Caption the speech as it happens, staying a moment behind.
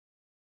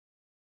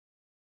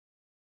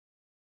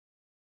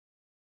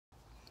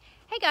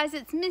Hey guys,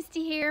 it's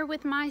Misty here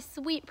with my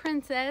sweet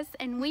princess,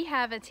 and we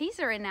have a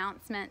teaser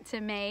announcement to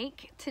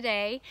make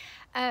today.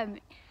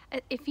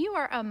 If you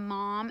are a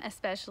mom,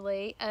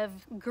 especially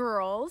of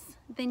girls,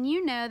 then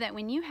you know that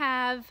when you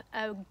have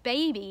a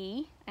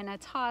baby and a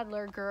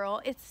toddler girl,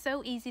 it's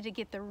so easy to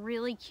get the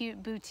really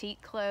cute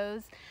boutique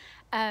clothes.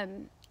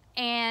 And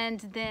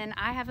then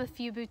I have a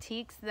few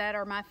boutiques that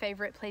are my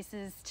favorite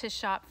places to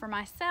shop for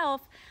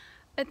myself.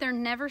 But there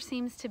never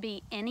seems to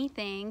be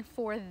anything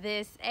for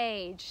this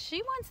age.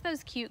 She wants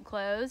those cute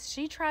clothes.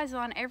 She tries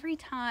on every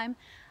time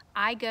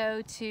I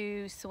go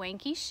to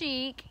Swanky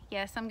Chic.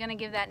 Yes, I'm gonna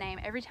give that name.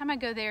 Every time I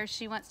go there,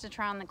 she wants to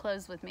try on the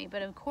clothes with me,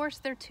 but of course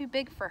they're too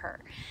big for her.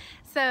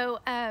 So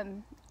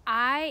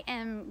I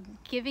am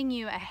giving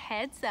you a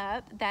heads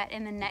up that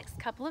in the next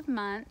couple of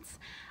months,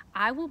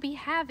 I will be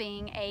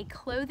having a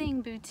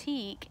clothing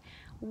boutique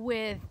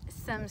with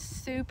some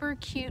super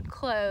cute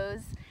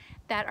clothes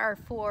that are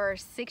for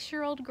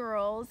 6-year-old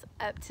girls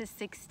up to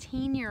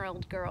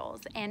 16-year-old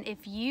girls. And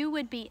if you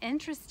would be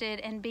interested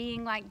in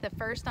being like the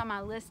first on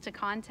my list to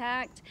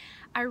contact,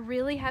 I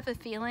really have a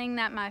feeling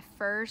that my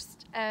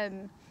first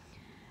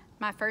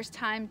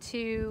time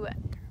to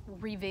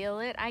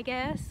reveal it, I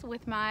guess,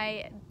 with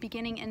my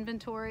beginning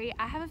inventory,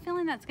 I have a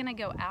feeling that's gonna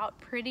go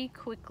out pretty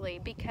quickly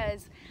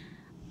because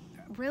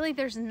really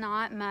there's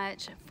not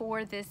much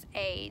for this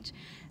age.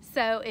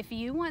 So if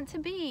you want to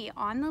be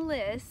on the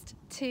list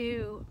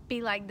to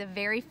be like the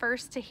very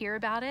first to hear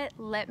about it,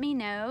 let me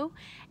know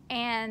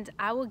and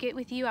I will get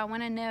with you. I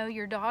want to know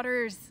your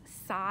daughter's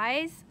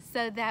size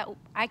so that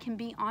I can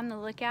be on the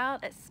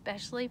lookout,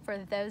 especially for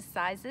those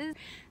sizes.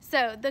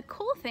 So the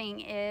cool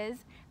thing is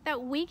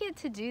that we get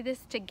to do this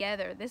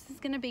together. This is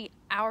going to be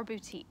our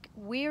boutique.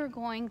 We are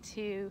going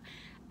to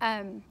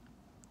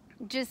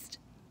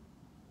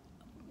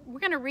we're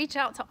going to reach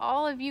out to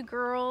all of you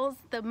girls,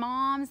 the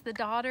moms, the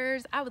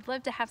daughters. I would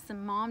love to have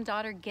some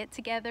mom-daughter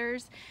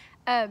get-togethers.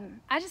 I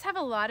just have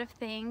a lot of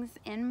things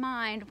in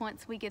mind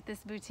once we get this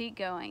boutique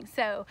going.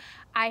 So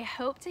I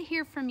hope to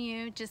hear from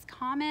you. Just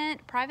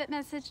comment, private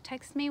message,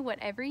 text me,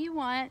 whatever you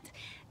want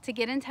to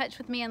get in touch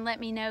with me and let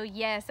me know,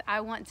 yes,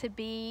 I want to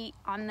be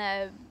on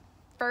the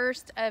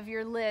first of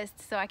your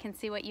list so I can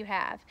see what you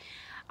have.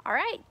 All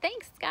right,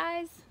 thanks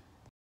guys.